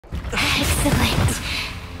Excellent.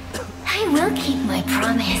 I will keep my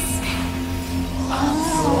promise.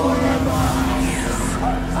 Oh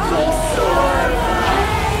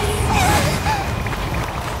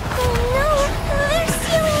no! They're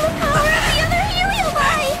stealing the power of the other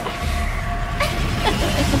Huohuo!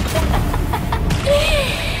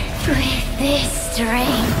 With this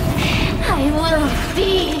strength, I will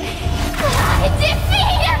be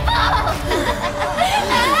undefeatable!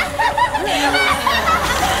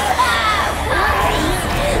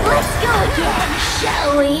 Let's go again,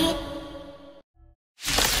 shall we?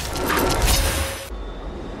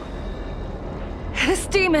 This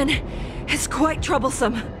demon is quite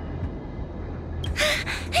troublesome.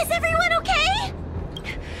 Is everyone okay?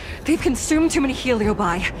 They've consumed too many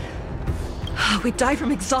heliobi. We'd die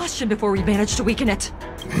from exhaustion before we managed to weaken it.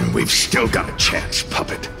 And we've still got a chance,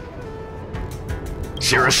 Puppet.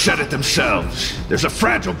 Sierra said it themselves. There's a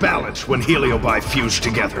fragile balance when heliobi fuse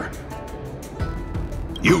together.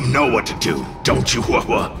 You know what to do, don't you,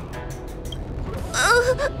 Huohuo?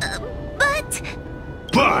 But...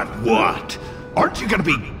 But what? Aren't you gonna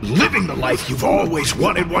be living the life you've always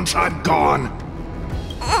wanted once I'm gone?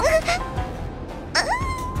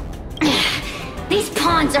 These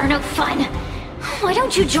pawns are no fun. Why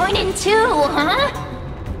don't you join in too, huh?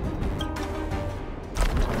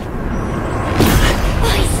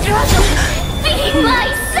 I struggle being my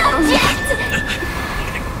subject!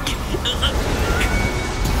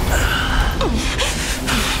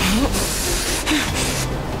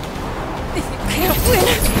 If you can't win,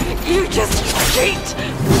 you just cheat!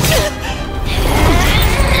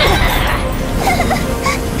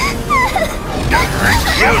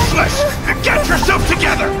 Useless! Get yourself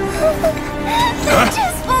together! Huh?